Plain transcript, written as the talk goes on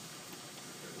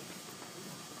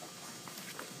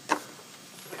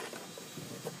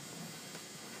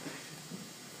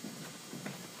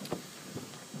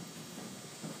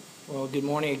Well, good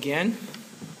morning again.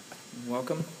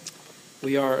 Welcome.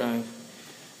 We are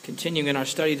continuing in our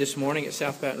study this morning at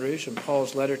South Baton Rouge from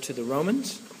Paul's letter to the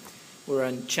Romans. We're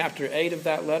in chapter 8 of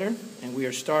that letter, and we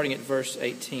are starting at verse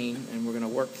 18, and we're going to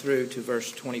work through to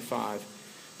verse 25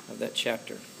 of that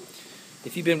chapter.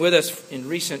 If you've been with us in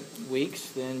recent weeks,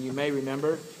 then you may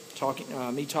remember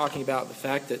me talking about the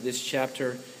fact that this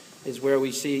chapter is where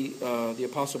we see the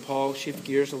Apostle Paul shift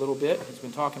gears a little bit. He's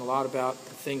been talking a lot about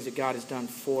the things that God has done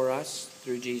for us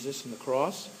through Jesus and the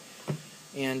cross.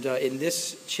 And in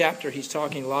this chapter, he's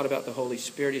talking a lot about the Holy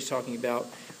Spirit. He's talking about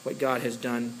what God has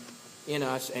done in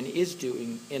us and is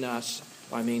doing in us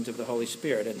by means of the Holy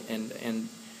Spirit. And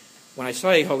when I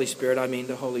say Holy Spirit, I mean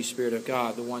the Holy Spirit of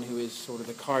God, the one who is sort of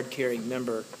the card-carrying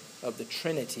member of the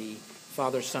Trinity,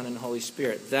 Father, Son, and Holy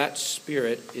Spirit. That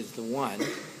Spirit is the one,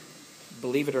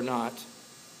 believe it or not,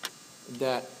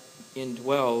 that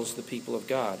indwells the people of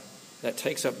God, that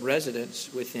takes up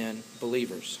residence within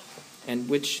believers, and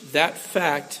which that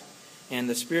fact and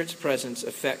the Spirit's presence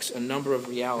affects a number of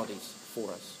realities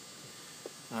for us.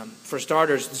 For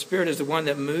starters, the Spirit is the one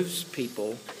that moves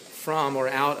people from or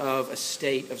out of a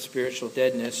state of spiritual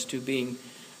deadness to being,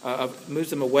 moves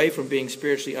them away from being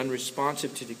spiritually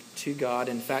unresponsive to God.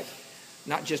 In fact,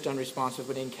 not just unresponsive,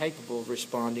 but incapable of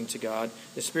responding to God.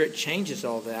 The Spirit changes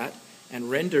all that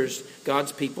and renders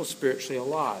God's people spiritually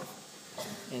alive.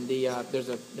 And there's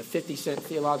a 50-cent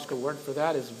theological word for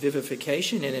that is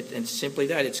vivification, and simply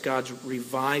that. It's God's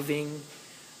reviving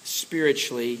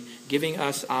spiritually, giving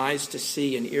us eyes to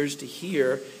see and ears to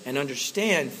hear and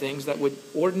understand things that would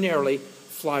ordinarily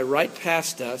fly right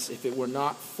past us if it were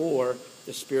not for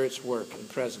the Spirit's work and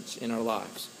presence in our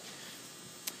lives.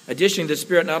 Additionally, the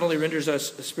Spirit not only renders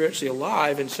us spiritually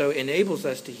alive and so enables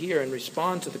us to hear and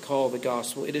respond to the call of the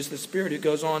gospel, it is the Spirit who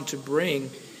goes on to bring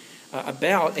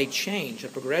about a change, a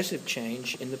progressive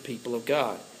change in the people of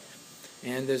God.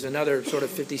 And there's another sort of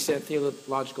 50-cent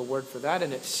theological word for that,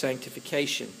 and it's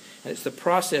sanctification. And it's the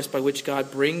process by which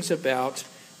God brings about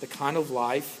the kind of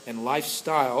life and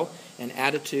lifestyle and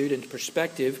attitude and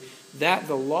perspective that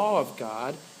the law of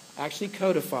God actually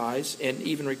codifies and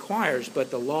even requires, but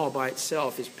the law by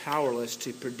itself is powerless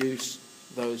to produce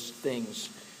those things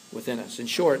within us. In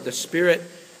short, the Spirit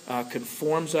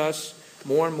conforms us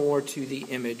more and more to the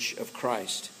image of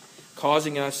Christ,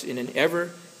 causing us in an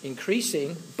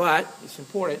ever-increasing, but, it's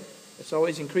important, it's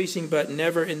always increasing, but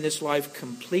never in this life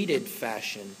completed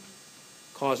fashion,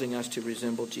 causing us to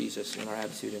resemble Jesus in our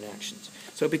attitude and actions.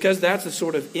 So because that's the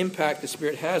sort of impact the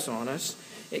Spirit has on us,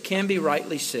 it can be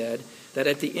rightly said that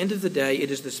at the end of the day, it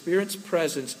is the Spirit's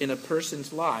presence in a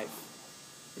person's life.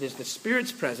 It is the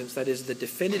Spirit's presence that is the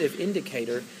definitive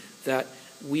indicator that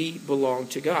we belong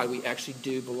to God. We actually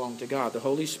do belong to God. The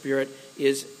Holy Spirit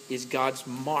is God's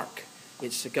mark.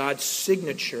 It's God's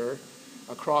signature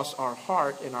across our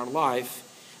heart and our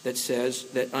life that says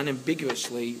that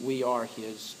unambiguously we are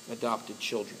His adopted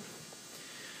children.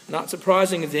 Not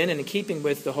surprising then, and in keeping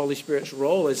with the Holy Spirit's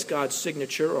role as God's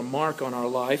signature or mark on our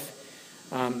life,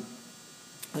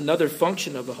 another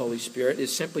function of the Holy Spirit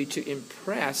is simply to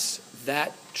impress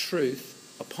that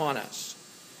truth upon us,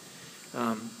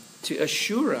 to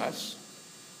assure us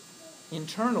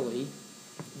internally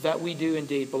that we do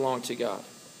indeed belong to God.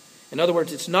 In other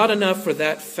words, it's not enough for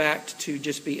that fact to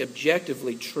just be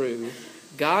objectively true.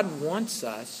 God wants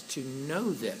us to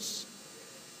know this.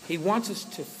 He wants us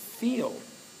to feel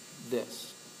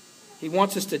this. He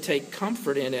wants us to take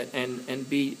comfort in it and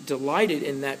be delighted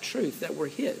in that truth that we're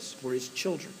His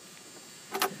children.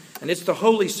 And it's the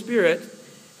Holy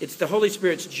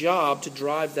Spirit's job to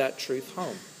drive that truth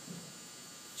home,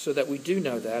 so that we do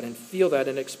know that and feel that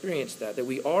and experience that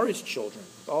we are His children,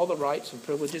 with all the rights and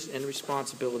privileges and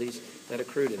responsibilities that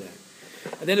accrue to that.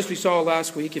 And then as we saw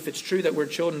last week, if it's true that we're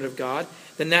children of God,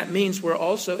 then that means we're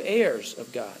also heirs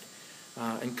of God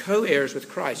and co-heirs with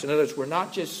Christ. In other words, we're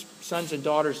not just sons and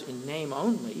daughters in name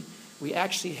only. We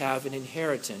actually have an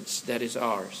inheritance that is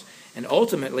ours. And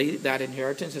ultimately, that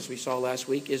inheritance, as we saw last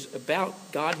week, is about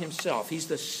God Himself. He's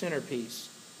the centerpiece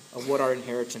of what our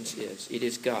inheritance is. It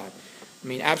is God. I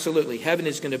mean, absolutely, heaven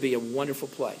is going to be a wonderful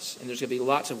place, and there's going to be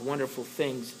lots of wonderful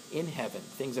things in heaven,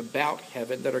 things about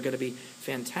heaven that are going to be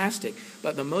fantastic.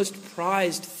 But the most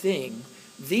prized thing,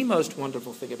 the most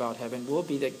wonderful thing about heaven will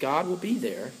be that God will be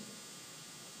there,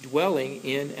 dwelling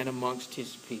in and amongst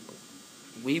His people.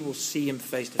 We will see Him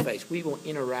face to face. We will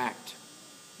interact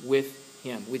with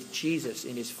Him, with Jesus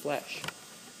in His flesh.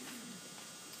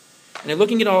 And in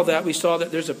looking at all that, we saw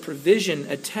that there's a provision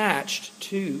attached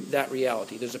to that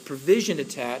reality. There's a provision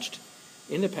attached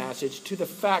in the passage to the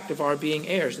fact of our being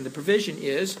heirs. And the provision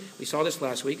is, we saw this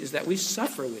last week, is that we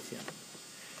suffer with Him.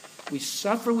 We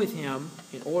suffer with him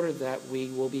in order that we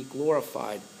will be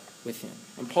glorified with him.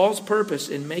 And Paul's purpose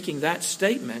in making that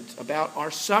statement about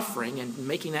our suffering and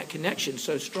making that connection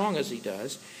so strong as he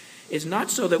does is not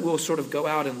so that we'll sort of go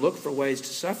out and look for ways to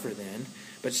suffer then,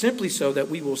 but simply so that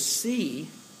we will see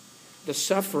the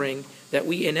suffering that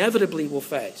we inevitably will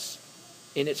face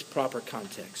in its proper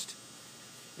context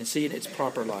and see it in its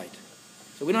proper light.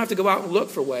 So we don't have to go out and look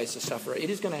for ways to suffer. It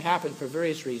is going to happen for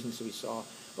various reasons we saw,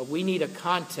 but we need a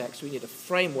context, we need a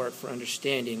framework for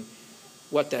understanding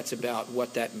what that's about,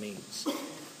 what that means.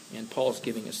 And Paul's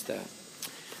giving us that.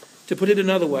 To put it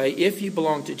another way, if you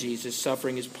belong to Jesus,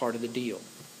 suffering is part of the deal.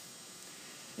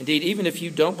 Indeed, even if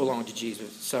you don't belong to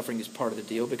Jesus, suffering is part of the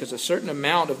deal, because a certain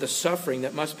amount of the suffering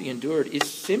that must be endured is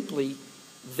simply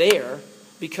there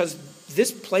because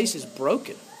this place is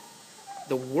broken.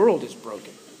 The world is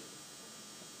broken.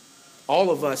 All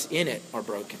of us in it are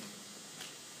broken.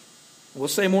 We'll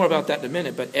say more about that in a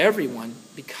minute, but everyone,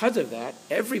 because of that,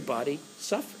 everybody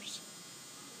suffers.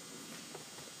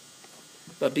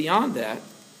 But beyond that,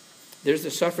 there's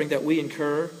the suffering that we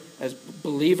incur as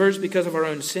believers because of our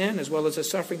own sin, as well as the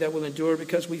suffering that we'll endure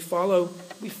because we follow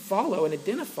and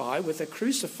identify with a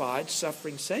crucified,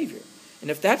 suffering Savior. And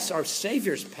if that's our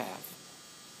Savior's path,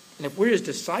 and if we're his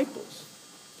disciples,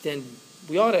 then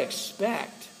we ought to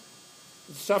expect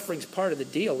that suffering's part of the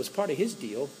deal. It was part of his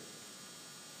deal,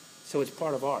 so it's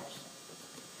part of ours.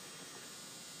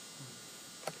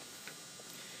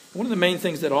 One of the main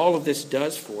things that all of this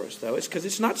does for us, though, is because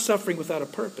it's not suffering without a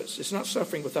purpose. It's not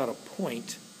suffering without a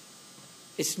point.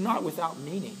 It's not without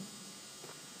meaning.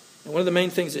 And one of the main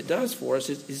things it does for us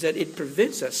is that it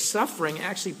prevents us. Suffering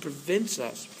actually prevents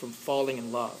us from falling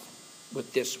in love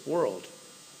with this world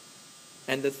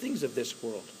and the things of this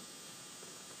world.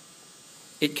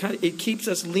 It keeps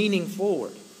us leaning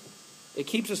forward. It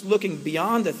keeps us looking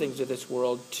beyond the things of this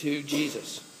world to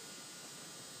Jesus.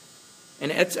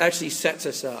 And it actually sets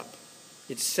us up.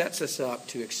 It sets us up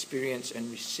to experience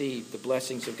and receive the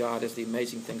blessings of God as the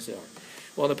amazing things they are.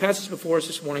 Well, in the passage before us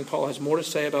this morning, Paul has more to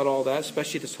say about all that,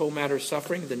 especially this whole matter of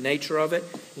suffering, the nature of it.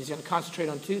 He's going to concentrate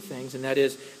on two things, and that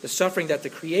is the suffering that the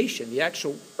creation, the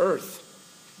actual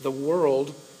earth, the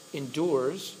world,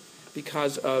 endures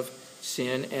because of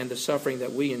sin, and the suffering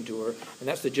that we endure. And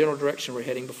that's the general direction we're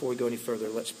heading. Before we go any further,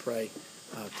 let's pray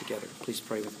together. Please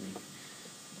pray with me.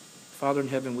 Father in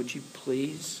heaven, would you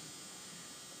please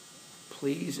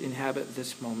inhabit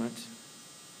this moment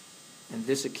and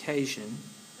this occasion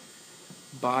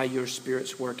by your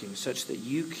Spirit's working, such that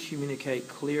you communicate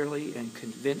clearly and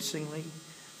convincingly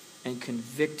and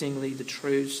convictingly the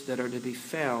truths that are to be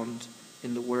found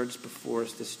in the words before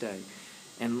us this day.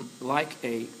 And like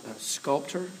a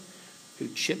sculptor who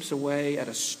chips away at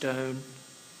a stone,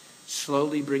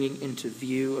 slowly bringing into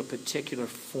view a particular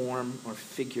form or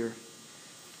figure,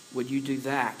 would you do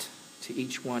that to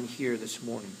each one here this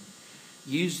morning?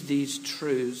 Use these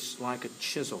truths like a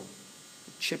chisel.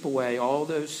 Chip away all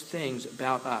those things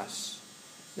about us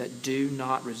that do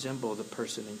not resemble the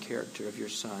person and character of your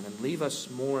Son, and leave us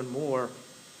more and more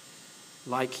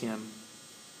like him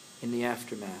in the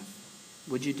aftermath.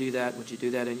 Would you do that? Would you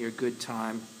do that in your good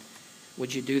time?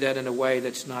 Would you do that in a way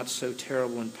that's not so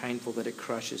terrible and painful that it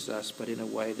crushes us, but in a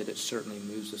way that it certainly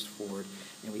moves us forward?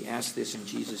 And we ask this in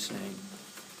Jesus' name.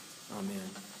 Amen.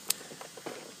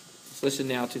 Let's listen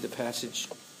now to the passage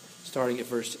starting at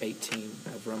verse 18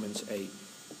 of Romans 8.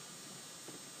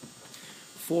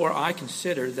 For I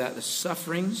consider that the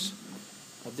sufferings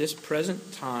of this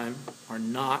present time are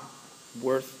not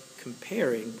worth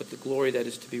comparing with the glory that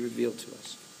is to be revealed to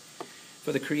us.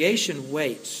 For the creation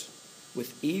waits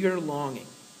with eager longing.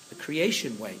 The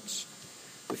creation waits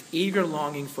with eager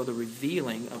longing for the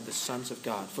revealing of the sons of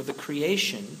God. For the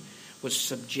creation was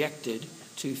subjected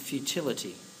to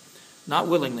futility, not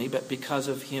willingly, but because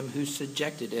of him who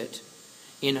subjected it,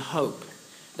 in hope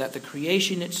that the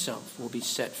creation itself will be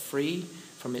set free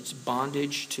from its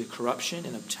bondage to corruption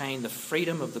and obtain the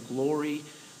freedom of the glory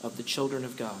of the children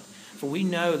of God. For we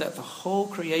know that the whole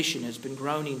creation has been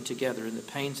groaning together in the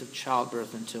pains of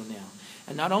childbirth until now.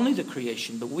 And not only the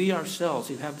creation, but we ourselves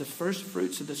who have the first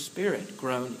fruits of the Spirit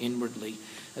groan inwardly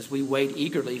as we wait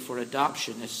eagerly for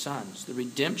adoption as sons, the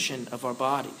redemption of our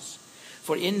bodies.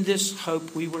 For in this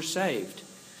hope we were saved.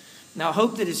 Now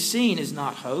hope that is seen is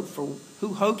not hope, for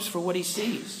who hopes for what he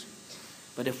sees?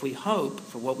 But if we hope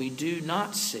for what we do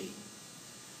not see,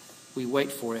 we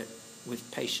wait for it with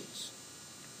patience.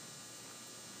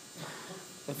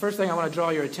 The first thing I want to draw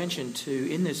your attention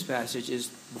to in this passage is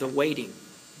the waiting,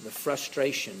 the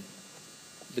frustration,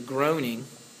 the groaning,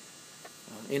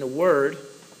 in a word,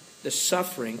 the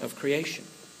suffering of creation.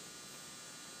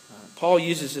 Paul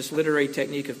uses this literary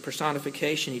technique of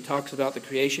personification. He talks about the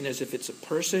creation as if it's a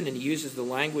person, and he uses the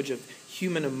language of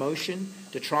human emotion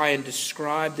to try and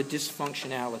describe the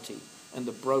dysfunctionality and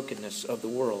the brokenness of the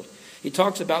world. He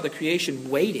talks about the creation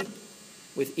waiting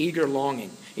with eager longing.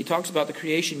 He talks about the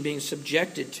creation being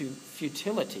subjected to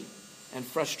futility and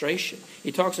frustration.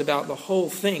 He talks about the whole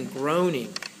thing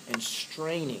groaning and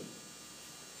straining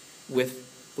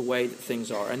with the way that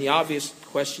things are. And the obvious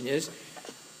question is,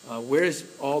 where is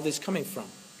all this coming from?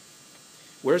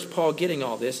 Where's Paul getting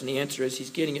all this? And the answer is he's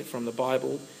getting it from the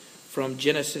Bible, from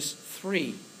Genesis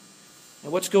 3.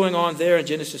 And what's going on there in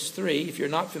Genesis 3, if you're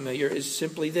not familiar, is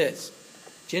simply this.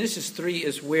 Genesis 3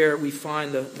 is where we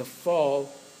find the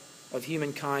fall of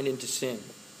humankind into sin.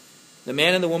 The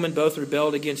man and the woman both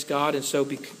rebelled against God and so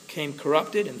became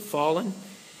corrupted and fallen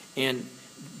and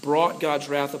brought God's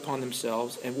wrath upon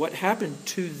themselves. And what happened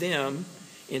to them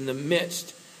in the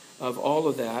midst of all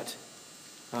of that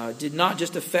did not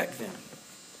just affect them.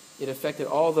 It affected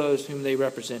all those whom they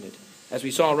represented. As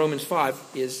we saw in Romans 5,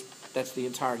 that's the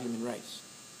entire human race.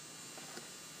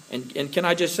 And can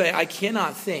I just say, I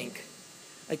cannot think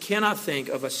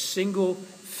of a single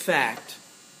fact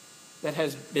that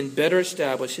has been better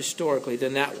established historically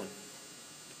than that one.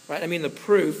 Right? I mean, the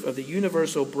proof of the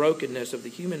universal brokenness of the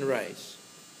human race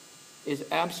is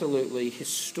absolutely,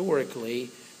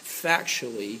 historically,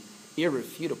 factually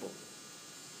irrefutable.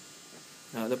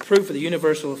 The proof of the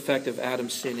universal effect of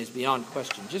Adam's sin is beyond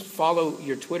question. Just follow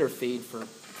your Twitter feed for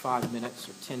 5 minutes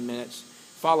or 10 minutes.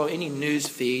 Follow any news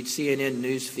feed, CNN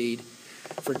news feed,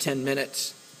 for 10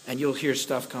 minutes, and you'll hear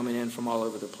stuff coming in from all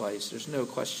over the place. There's no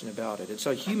question about it. And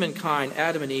so humankind,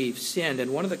 Adam and Eve, sinned,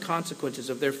 and one of the consequences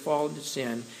of their fall into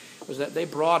sin was that they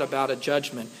brought about a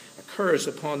judgment, a curse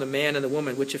upon the man and the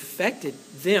woman, which affected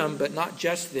them, but not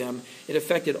just them. It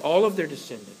affected all of their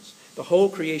descendants, the whole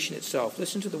creation itself.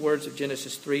 Listen to the words of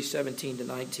Genesis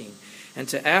 3:17-19. And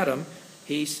to Adam,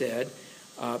 he said,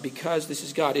 because this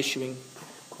is God issuing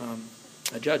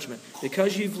a judgment,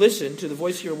 because you've listened to the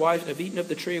voice of your wife and have eaten of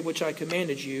the tree of which I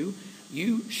commanded you,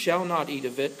 you shall not eat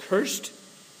of it. Cursed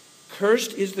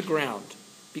is the ground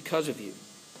because of you.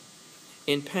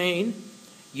 In pain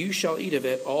you shall eat of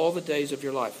it all the days of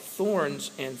your life.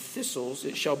 Thorns and thistles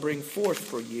it shall bring forth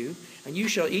for you, and you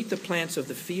shall eat the plants of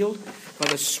the field. By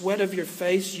the sweat of your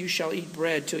face you shall eat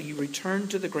bread till you return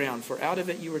to the ground, for out of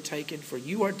it you were taken, for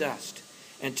you are dust,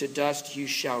 and to dust you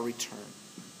shall return.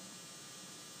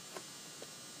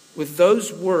 With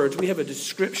those words, we have a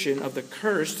description of the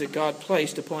curse that God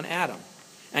placed upon Adam.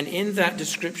 And in that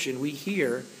description, we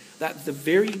hear that the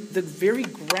very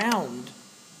ground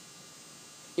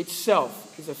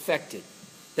itself is affected.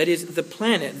 That is, the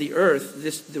planet, the earth,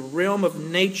 the realm of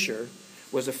nature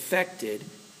was affected.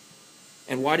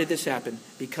 And why did this happen?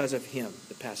 Because of him,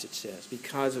 the passage says.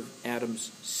 Because of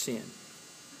Adam's sin.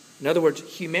 In other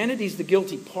words, humanity is the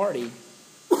guilty party,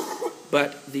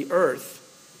 but the earth,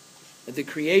 the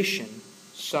creation,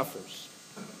 suffers.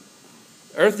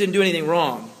 The earth didn't do anything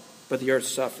wrong, but the earth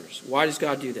suffers. Why does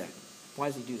God do that? Why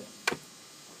does he do that?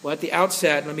 Well, at the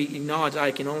outset, let me acknowledge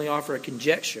I can only offer a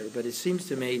conjecture, but it seems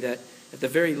to me that at the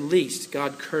very least,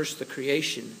 God cursed the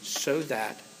creation so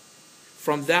that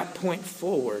from that point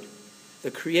forward,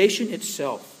 the creation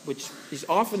itself, which is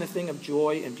often a thing of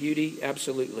joy and beauty,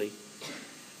 absolutely,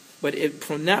 but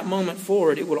from that moment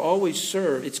forward, it will always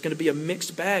serve. It's going to be a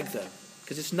mixed bag, though,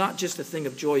 because it's not just a thing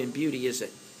of joy and beauty, is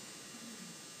it?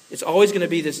 It's always going to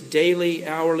be this daily,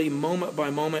 hourly,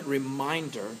 moment-by-moment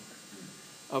reminder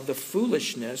of the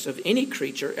foolishness of any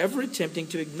creature ever attempting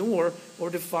to ignore or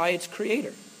defy its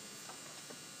creator.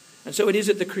 And so it is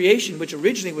that the creation, which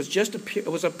originally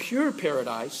was a pure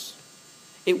paradise,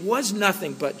 it was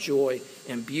nothing but joy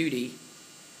and beauty,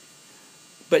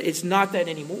 but it's not that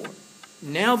anymore.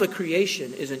 Now the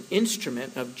creation is an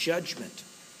instrument of judgment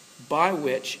by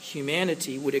which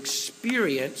humanity would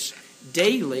experience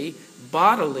daily,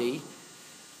 bodily,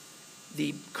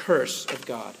 the curse of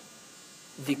God,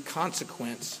 the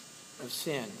consequence of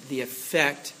sin, the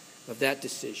effect of that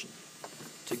decision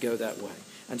to go that way.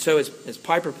 And so as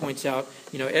Piper points out,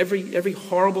 every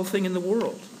horrible thing in the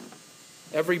world,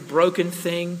 every broken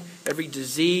thing, every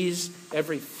disease,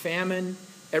 every famine,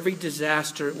 every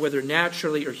disaster, whether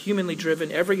naturally or humanly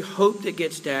driven, every hope that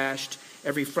gets dashed,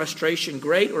 every frustration,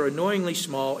 great or annoyingly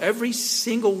small, every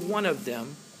single one of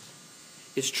them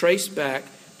is traced back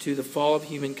to the fall of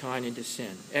humankind into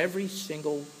sin. Every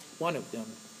single one of them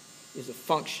is a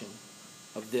function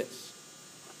of this.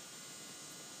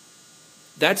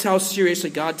 That's how seriously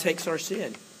God takes our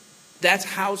sin. That's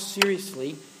how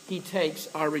seriously he takes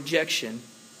our rejection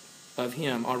of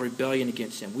him, our rebellion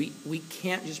against him. We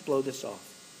can't just blow this off.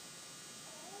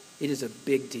 It is a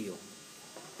big deal.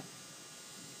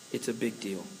 It's a big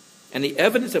deal. And the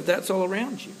evidence of that's all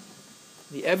around you.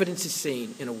 The evidence is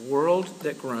seen in a world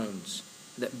that groans,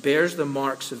 that bears the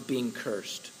marks of being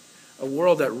cursed, a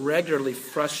world that regularly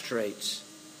frustrates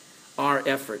our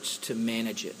efforts to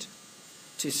manage it,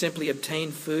 to simply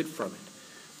obtain food from it,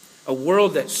 a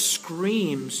world that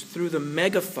screams through the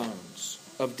megaphones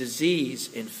of disease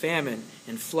and famine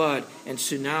and flood and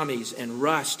tsunamis and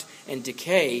rust and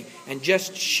decay and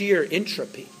just sheer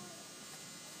entropy.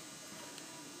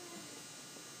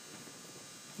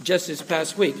 Just this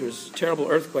past week, there was a terrible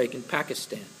earthquake in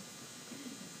Pakistan.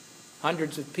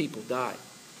 Hundreds of people died.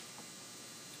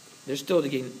 They're still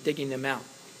digging them out.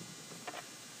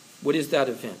 What is that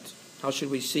event? How should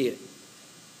we see it?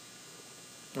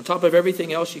 On top of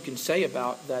everything else you can say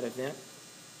about that event,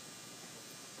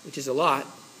 which is a lot,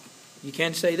 you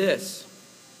can say this.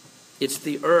 It's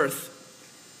the earth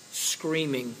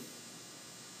screaming.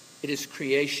 It is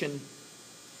creation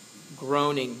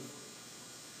groaning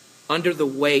under the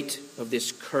weight of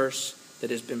this curse that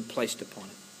has been placed upon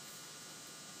it.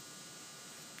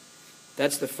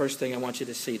 That's the first thing I want you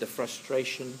to see, the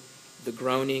frustration, the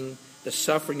groaning, the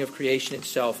suffering of creation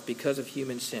itself because of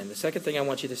human sin. The second thing I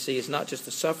want you to see is not just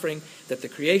the suffering that the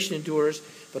creation endures,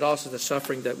 but also the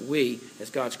suffering that we, as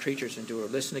God's creatures, endure.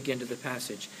 Listen again to the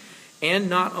passage. And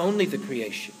not only the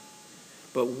creation,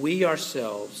 but we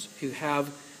ourselves who have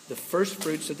the first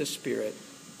fruits of the Spirit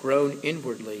groan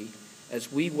inwardly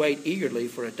as we wait eagerly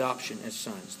for adoption as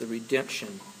sons, the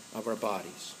redemption of our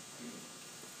bodies.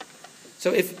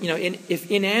 So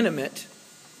if inanimate,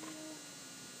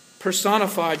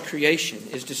 personified creation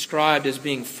is described as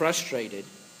being frustrated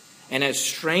and as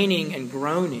straining and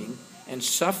groaning and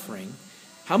suffering,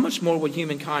 how much more would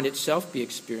humankind itself be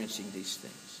experiencing these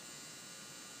things?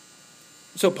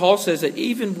 So Paul says that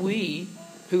even we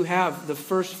who have the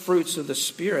first fruits of the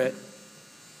Spirit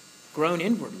groan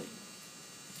inwardly.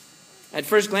 At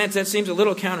first glance, that seems a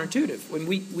little counterintuitive. When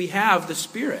we have the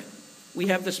Spirit, we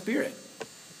have the Spirit,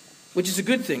 which is a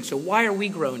good thing. So why are we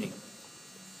groaning?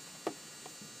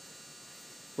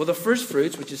 Well, the first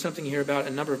fruits, which is something you hear about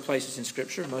in a number of places in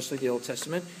Scripture, mostly the Old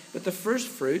Testament, but the first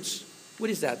fruits, what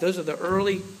is that? Those are the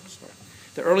early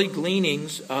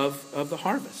gleanings of the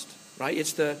harvest, right?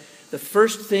 It's the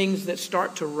first things that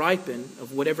start to ripen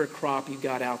of whatever crop you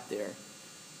got out there,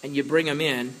 and you bring them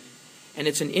in, and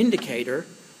it's an indicator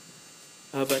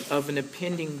of an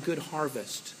impending good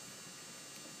harvest.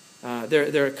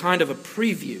 They're a kind of a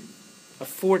preview, a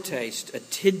foretaste, a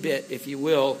tidbit, if you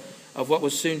will, of what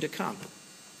was soon to come.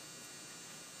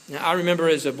 Now, I remember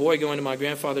as a boy going to my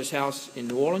grandfather's house in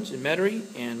New Orleans, in Metairie,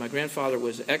 and my grandfather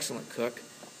was an excellent cook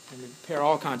and would prepare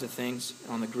all kinds of things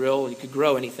on the grill. He could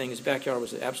grow anything. His backyard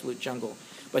was an absolute jungle.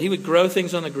 But he would grow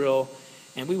things on the grill,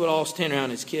 and we would all stand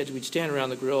around as kids. We'd stand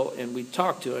around the grill, and we'd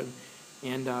talk to him.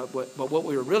 And but what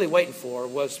we were really waiting for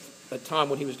was a time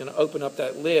when he was going to open up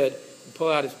that lid and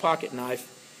pull out his pocket knife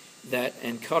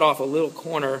and cut off a little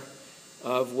corner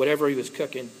of whatever he was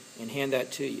cooking and hand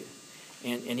that to you.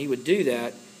 And he would do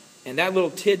that. And that little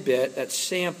tidbit, that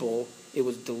sample, it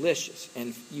was delicious.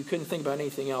 And you couldn't think about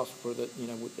anything else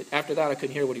after that I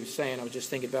couldn't hear what he was saying. I was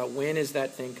just thinking about, when is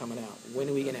that thing coming out? When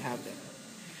are we going to have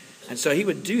that? And so he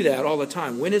would do that all the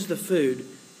time. When is the food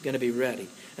going to be ready?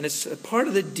 And it's a part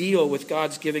of the deal with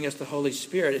God's giving us the Holy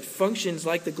Spirit. It functions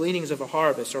like the gleanings of a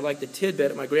harvest, or like the tidbit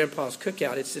at my grandpa's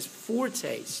cookout. It's this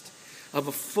foretaste of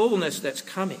a fullness that's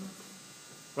coming.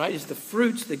 Right? It's the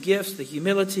fruits, the gifts, the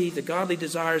humility, the godly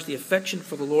desires, the affection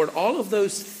for the Lord. All of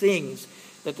those things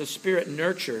that the Spirit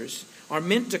nurtures are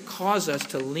meant to cause us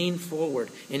to lean forward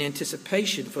in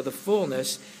anticipation for the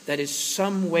fullness that is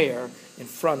somewhere in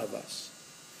front of us.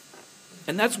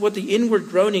 And that's what the inward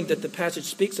groaning that the passage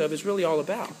speaks of is really all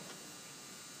about.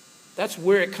 That's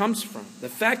where it comes from. The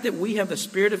fact that we have the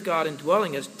Spirit of God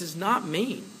indwelling us does not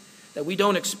mean that we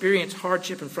don't experience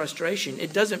hardship and frustration.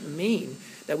 It doesn't mean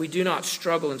that we do not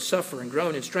struggle and suffer and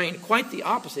groan and strain. Quite the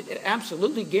opposite. It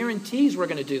absolutely guarantees we're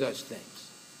going to do those things.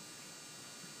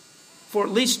 For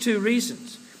at least two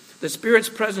reasons. The Spirit's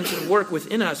presence and work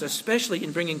within us, especially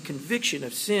in bringing conviction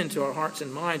of sin to our hearts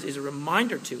and minds, is a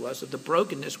reminder to us of the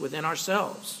brokenness within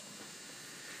ourselves.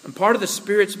 And part of the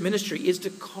Spirit's ministry is to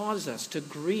cause us to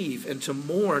grieve and to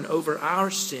mourn over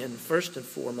our sin first and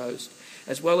foremost,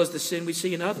 as well as the sin we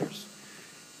see in others.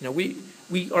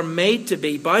 We are made to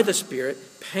be, by the Spirit,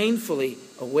 painfully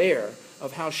aware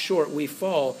of how short we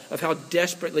fall, of how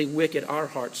desperately wicked our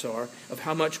hearts are, of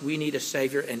how much we need a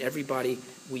Savior, and everybody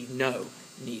we know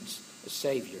needs a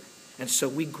Savior. And so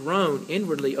we groan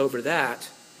inwardly over that.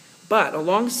 But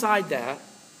alongside that,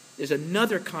 there's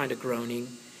another kind of groaning,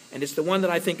 And it's the one that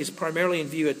I think is primarily in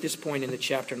view at this point in the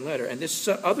chapter and letter. And this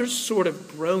other sort of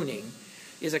groaning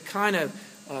is a kind of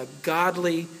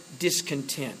godly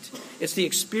discontent. It's the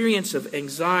experience of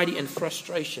anxiety and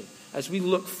frustration as we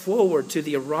look forward to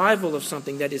the arrival of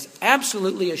something that is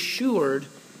absolutely assured,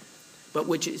 but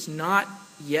which is not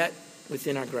yet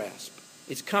within our grasp.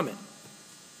 It's coming,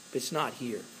 but it's not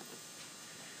here.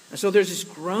 And so there's this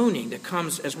groaning that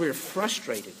comes as we're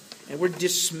frustrated and we're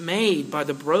dismayed by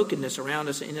the brokenness around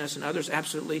us, in us and others,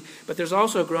 absolutely. But there's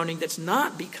also a groaning that's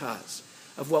not because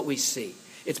of what we see.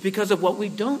 It's because of what we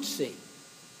don't see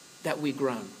that we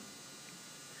groan.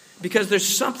 Because there's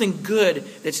something good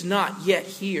that's not yet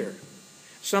here.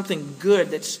 Something good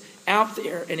that's out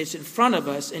there and it's in front of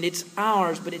us and it's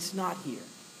ours, but it's not here.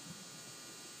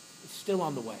 It's still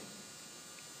on the way.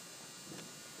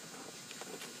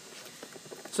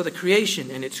 So the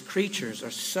creation and its creatures are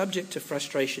subject to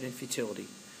frustration and futility.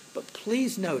 But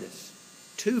please notice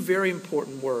two very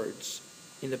important words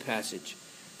in the passage.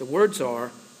 The words are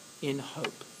in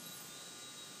hope.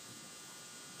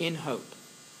 In hope.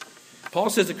 Paul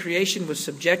says the creation was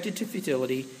subjected to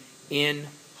futility in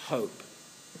hope.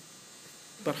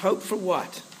 But hope for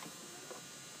what?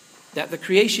 That the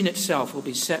creation itself will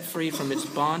be set free from its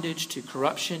bondage to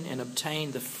corruption and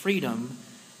obtain the freedom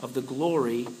of the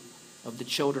glory of the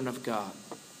children of God.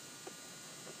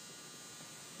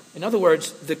 In other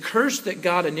words, the curse that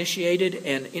God initiated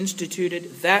and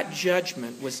instituted, that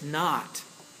judgment was not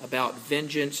about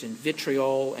vengeance and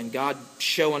vitriol and God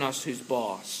showing us who's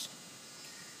boss.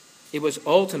 It was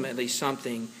ultimately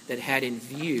something that had in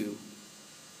view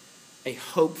a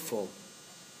hopeful,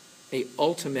 a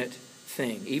ultimate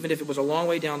thing, even if it was a long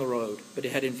way down the road, but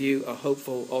it had in view a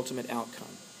hopeful ultimate outcome.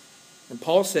 And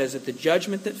Paul says that the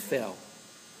judgment that fell,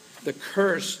 the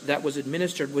curse that was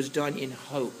administered, was done in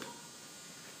hope.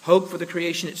 Hope for the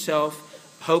creation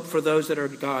itself, hope for those that are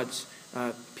God's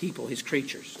people, his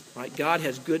creatures. Right? God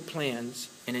has good plans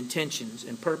and intentions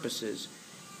and purposes,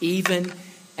 even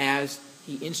as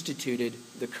he instituted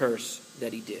the curse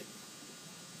that he did.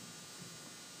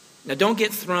 Now don't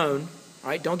get thrown,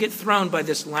 right? Don't get thrown by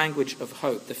this language of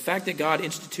hope. The fact that God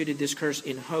instituted this curse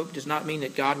in hope does not mean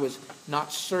that God was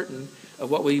not certain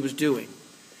of what he was doing.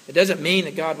 It doesn't mean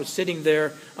that God was sitting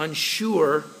there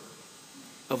unsure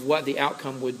of what the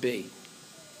outcome would be.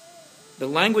 The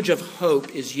language of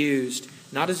hope is used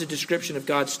not as a description of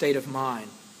God's state of mind.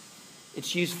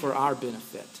 It's used for our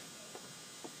benefit.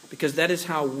 Because that is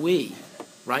how we,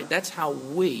 right? That's how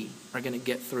we are going to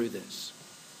get through this.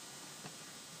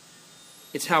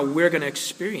 It's how we're going to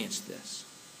experience this.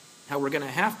 How we're going to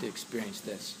have to experience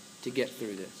this to get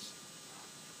through this.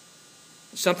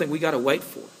 It's something we got to wait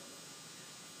for.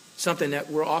 Something that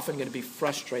we're often going to be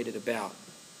frustrated about.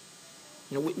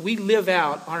 You know, we live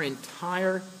out our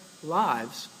entire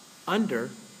lives under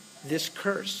this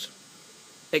curse,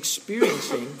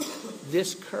 experiencing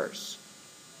this curse.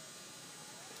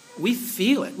 We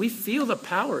feel it. We feel the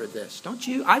power of this, don't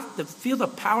you? I feel the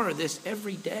power of this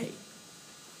every day.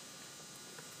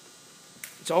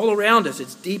 It's all around us.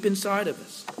 It's deep inside of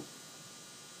us.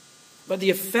 But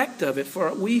the effect of it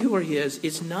for we who are his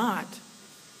is not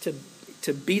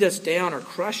to beat us down or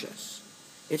crush us.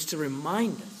 It's to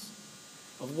remind us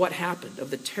of what happened, of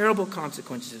the terrible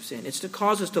consequences of sin. It's to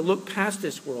cause us to look past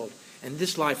this world and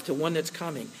this life to one that's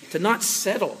coming. To not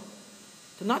settle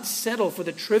for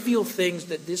the trivial things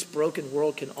that this broken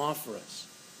world can offer us.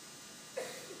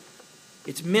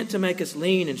 It's meant to make us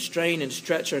lean and strain and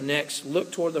stretch our necks,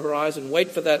 look toward the horizon, wait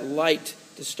for that light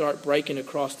to start breaking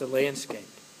across the landscape.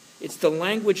 It's the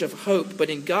language of hope,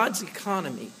 but in God's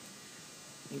economy,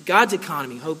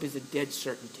 hope is a dead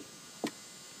certainty.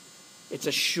 It's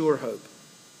a sure hope.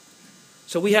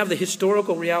 So we have the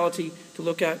historical reality to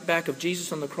look at back of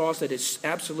Jesus on the cross that has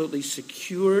absolutely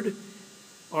secured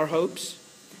our hopes.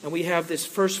 And we have this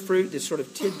first fruit, this sort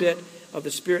of tidbit of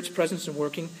the Spirit's presence and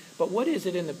working. But what is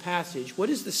it in the passage? What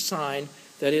is the sign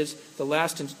that is the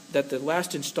last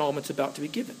installment's about to be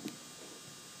given?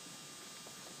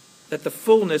 That the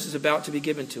fullness is about to be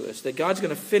given to us. That God's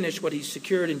going to finish what he's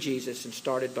secured in Jesus and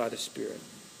started by the Spirit.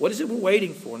 What is it we're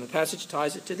waiting for? And the passage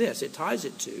ties it to this. It ties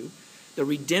it to the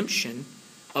redemption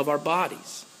of our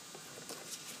bodies.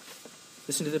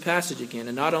 Listen to the passage again.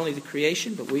 And not only the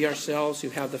creation, but we ourselves who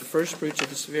have the first fruits of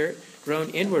the Spirit groan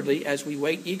inwardly as we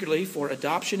wait eagerly for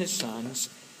adoption as sons,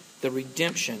 the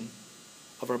redemption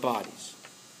of our bodies.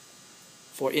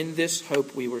 For in this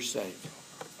hope we were saved.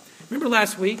 Remember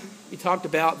last week we talked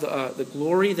about the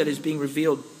glory that is being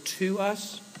revealed to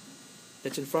us,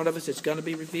 that's in front of us, it's going to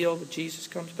be revealed when Jesus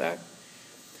comes back.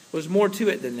 Well, there's more to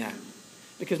it than that.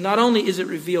 Because not only is it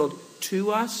revealed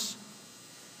to us,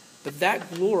 But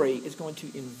that glory is going to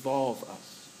involve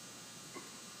us.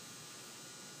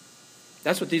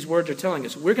 That's what these words are telling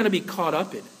us. We're going to be caught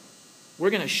up in it. We're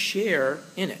going to share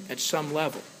in it at some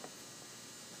level.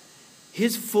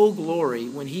 His full glory,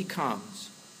 when he comes,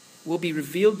 will be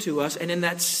revealed to us, and in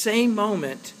that same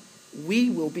moment, we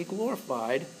will be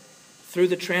glorified through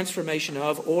the transformation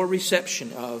of or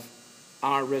reception of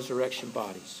our resurrection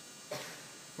bodies.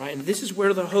 Right? And this is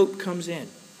where the hope comes in.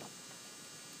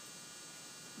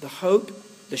 The hope,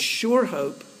 the sure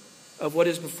hope of what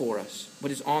is before us,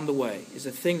 what is on the way, is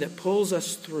a thing that pulls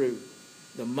us through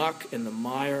the muck and the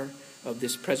mire of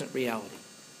this present reality.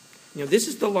 This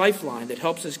is the lifeline that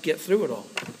helps us get through it all.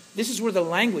 This is where the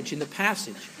language in the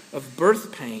passage of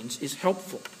birth pains is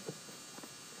helpful.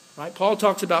 Right? Paul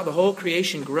talks about the whole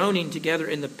creation groaning together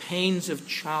in the pains of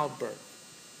childbirth.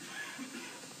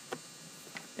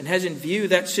 And has in view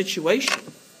that situation,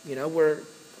 where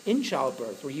in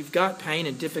childbirth, where you've got pain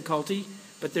and difficulty,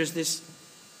 but there's this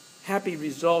happy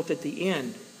result at the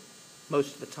end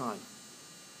most of the time.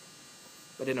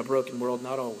 But in a broken world,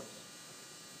 not always.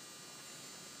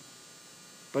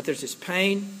 But there's this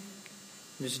pain,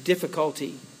 there's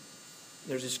difficulty,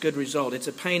 there's this good result. It's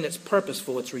a pain that's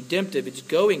purposeful, it's redemptive, it's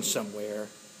going somewhere.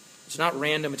 It's not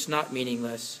random, it's not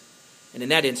meaningless. And in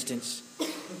that instance,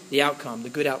 the outcome, the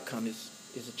good outcome is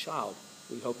a child,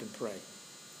 we hope and pray.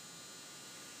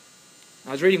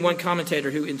 I was reading one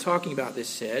commentator who, in talking about this,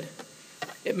 said,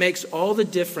 it makes all the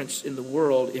difference in the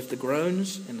world if the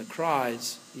groans and the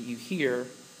cries that you hear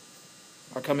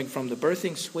are coming from the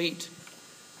birthing suite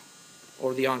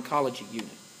or the oncology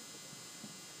unit.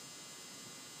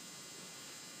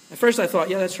 At first I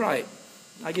thought, yeah, that's right.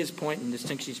 I get his point and the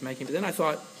distinction he's making. But then I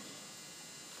thought,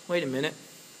 wait a minute.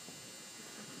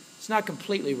 It's not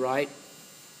completely right.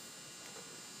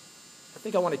 I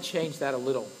think I want to change that a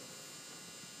little.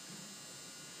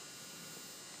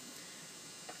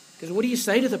 Because what do you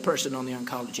say to the person on the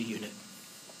oncology unit?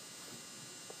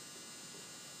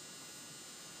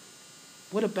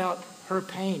 What about her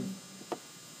pain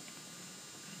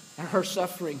and her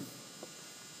suffering?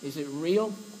 Is it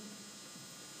real?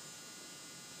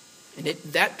 And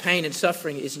that pain and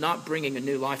suffering is not bringing a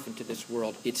new life into this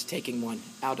world. It's taking one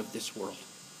out of this world.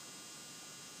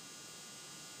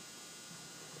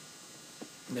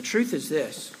 And the truth is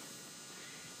this.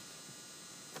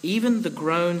 Even the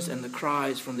groans and the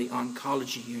cries from the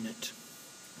oncology unit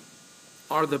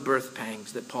are the birth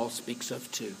pangs that Paul speaks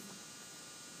of too,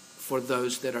 for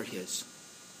those that are his.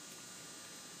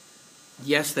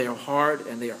 Yes, they are hard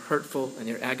and they are hurtful and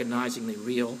they are agonizingly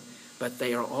real, but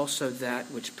they are also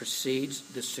that which precedes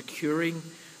the securing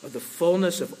of the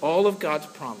fullness of all of God's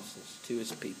promises to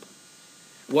his people.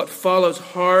 What follows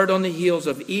hard on the heels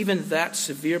of even that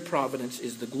severe providence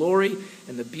is the glory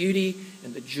and the beauty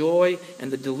and the joy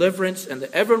and the deliverance and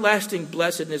the everlasting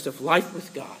blessedness of life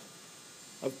with God,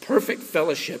 of perfect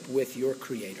fellowship with your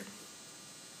Creator.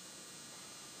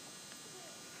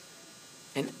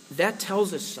 And that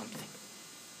tells us something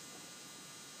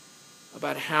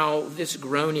about how this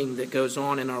groaning that goes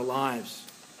on in our lives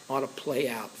ought to play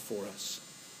out for us.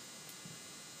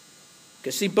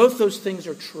 Because see, both those things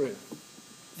are true.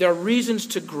 There are reasons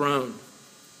to groan,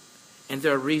 and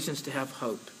there are reasons to have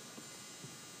hope.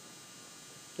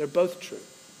 They're both true.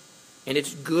 And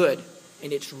it's good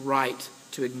and it's right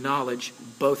to acknowledge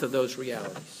both of those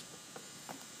realities.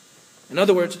 In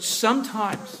other words,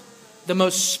 sometimes the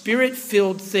most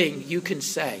spirit-filled thing you can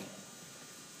say,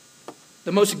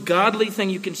 the most godly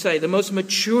thing you can say, the most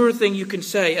mature thing you can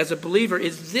say as a believer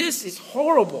is, this is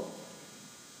horrible.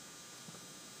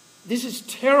 This is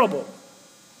terrible.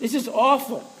 This is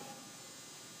awful.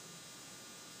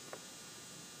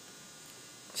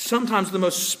 Sometimes the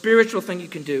most spiritual thing you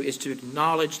can do is to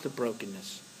acknowledge the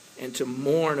brokenness and to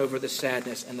mourn over the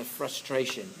sadness and the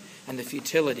frustration and the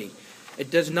futility. It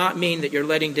does not mean that you're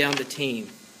letting down the team.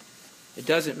 It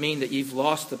doesn't mean that you've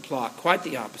lost the plot. Quite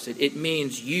the opposite. It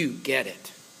means you get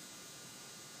it.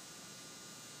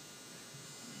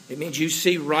 It means you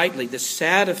see rightly the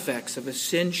sad effects of a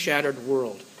sin-shattered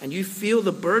world, and you feel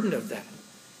the burden of that.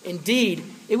 Indeed,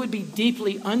 it would be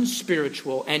deeply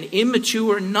unspiritual and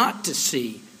immature not to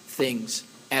see things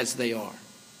as they are.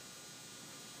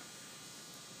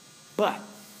 But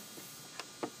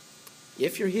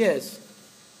if you're his,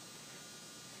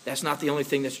 that's not the only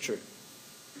thing that's true.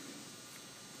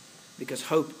 Because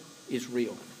hope is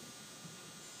real.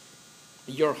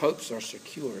 Your hopes are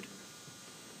secured.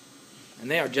 And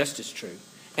they are just as true.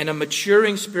 And a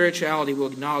maturing spirituality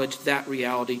will acknowledge that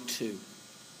reality too.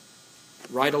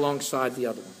 Right alongside the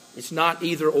other one. It's not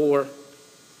either or,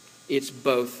 it's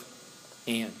both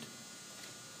and.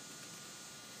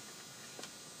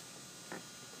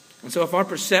 And so if our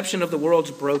perception of the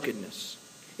world's brokenness,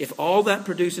 if all that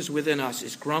produces within us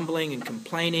is grumbling and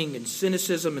complaining and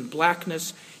cynicism and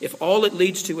blackness, if all it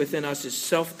leads to within us is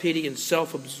self-pity and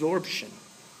self-absorption,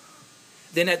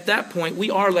 then at that point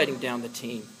we are letting down the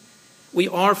team. We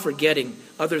are forgetting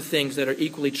other things that are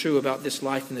equally true about this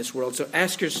life in this world. So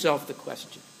ask yourself the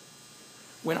question.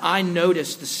 When I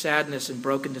notice the sadness and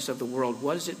brokenness of the world,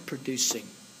 what is it producing?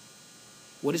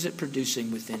 What is it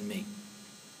producing within me?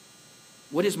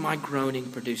 What is my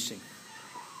groaning producing?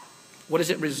 What does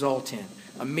it result in?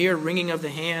 A mere wringing of the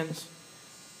hands?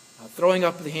 Throwing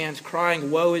up the hands,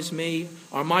 crying, woe is me?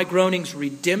 Are my groanings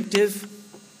redemptive?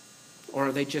 Or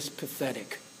are they just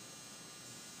pathetic?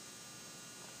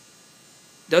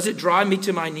 Does it drive me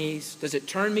to my knees? Does it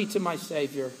turn me to my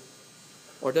Savior?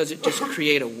 Or does it just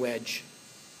create a wedge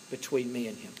between me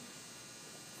and Him?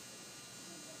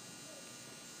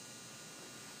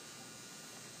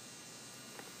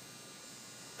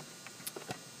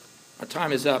 Our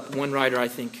time is up. One writer, I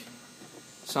think,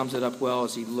 sums it up well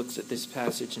as he looks at this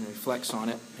passage and reflects on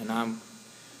it. And I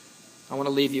want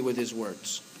to leave you with his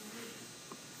words.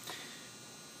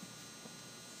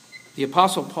 The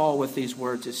Apostle Paul, with these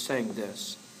words, is saying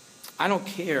this: I don't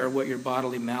care what your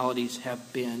bodily maladies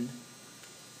have been.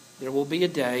 There will be a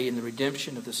day in the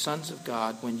redemption of the sons of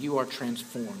God when you are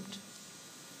transformed.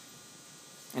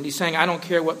 And he's saying, I don't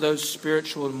care what those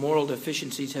spiritual and moral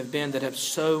deficiencies have been that have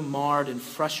so marred and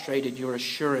frustrated your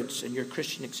assurance and your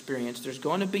Christian experience. There's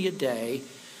going to be a day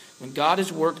when God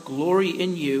has worked glory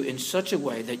in you in such a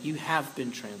way that you have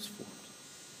been transformed.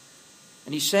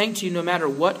 And he's saying to you, no matter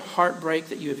what heartbreak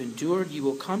that you have endured, you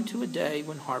will come to a day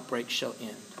when heartbreak shall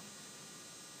end.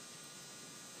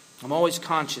 I'm always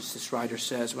conscious, this writer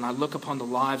says, when I look upon the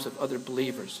lives of other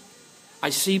believers. I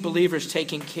see believers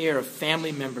taking care of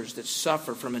family members that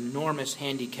suffer from enormous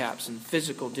handicaps and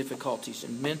physical difficulties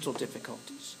and mental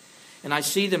difficulties. And I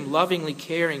see them lovingly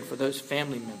caring for those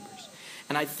family members.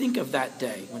 And I think of that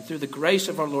day when, through the grace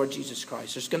of our Lord Jesus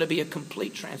Christ, there's going to be a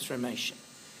complete transformation.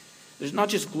 There's not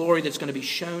just glory that's going to be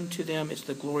shown to them, it's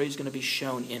the glory that's going to be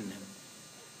shown in them.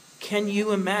 Can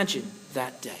you imagine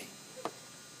that day?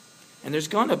 And there's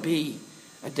going to be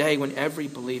a day when every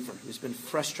believer who's been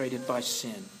frustrated by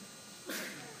sin,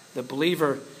 the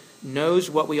believer knows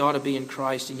what we ought to be in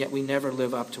Christ, and yet we never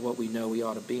live up to what we know we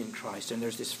ought to be in Christ. And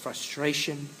there's this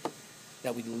frustration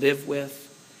that we live with,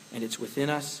 and it's within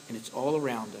us, and it's all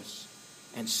around us.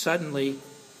 And suddenly,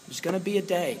 there's going to be a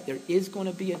day, there is going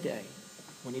to be a day,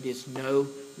 when it is no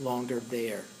longer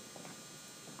there.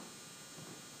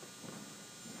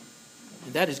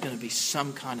 And that is going to be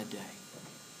some kind of day.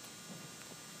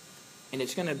 And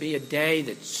it's going to be a day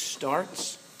that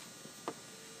starts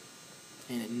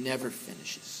and it never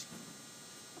finishes.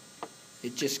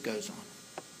 It just goes on.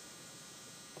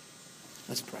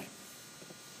 Let's pray.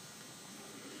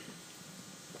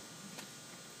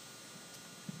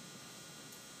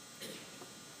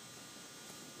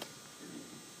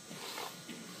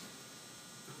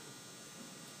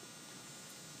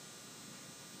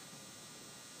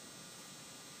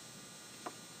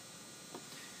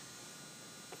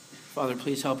 Father,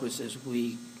 please help us as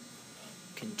we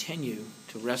continue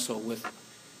to wrestle with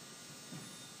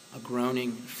a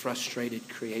groaning, frustrated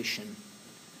creation,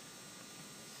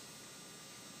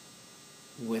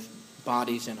 with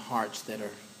bodies and hearts that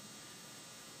are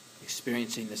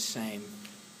experiencing the same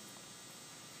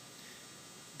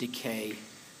decay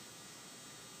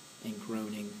and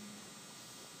groaning.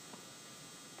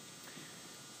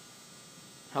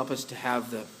 Help us to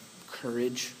have the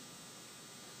courage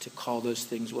to call those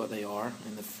things what they are,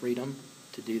 and the freedom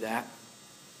to do that.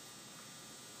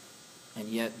 And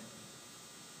yet,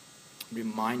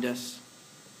 remind us,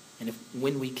 and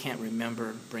when we can't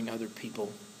remember, bring other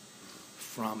people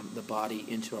from the body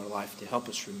into our life to help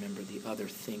us remember the other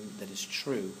thing that is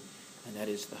true, and that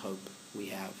is the hope we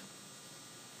have.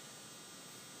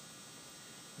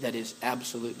 That is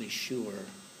absolutely sure.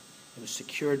 It was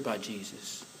secured by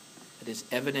Jesus. It is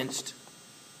evidenced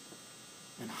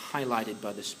and highlighted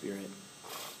by the Spirit,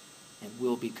 and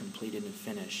will be completed and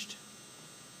finished.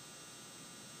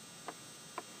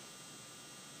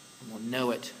 And we'll know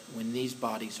it when these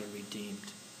bodies are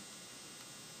redeemed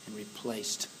and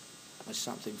replaced with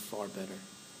something far better.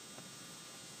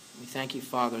 We thank you,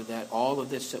 Father, that all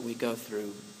of this that we go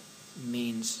through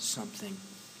means something.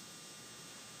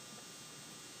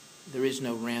 There is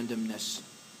no randomness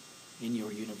in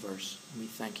your universe, and we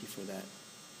thank you for that.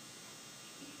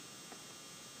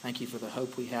 Thank you for the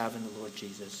hope we have in the Lord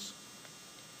Jesus.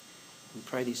 We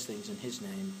pray these things in his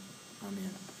name. Amen.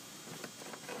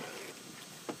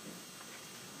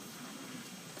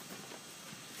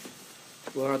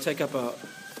 Well, I'll take up a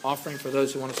offering for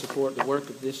those who want to support the work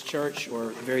of this church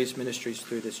or various ministries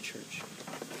through this church.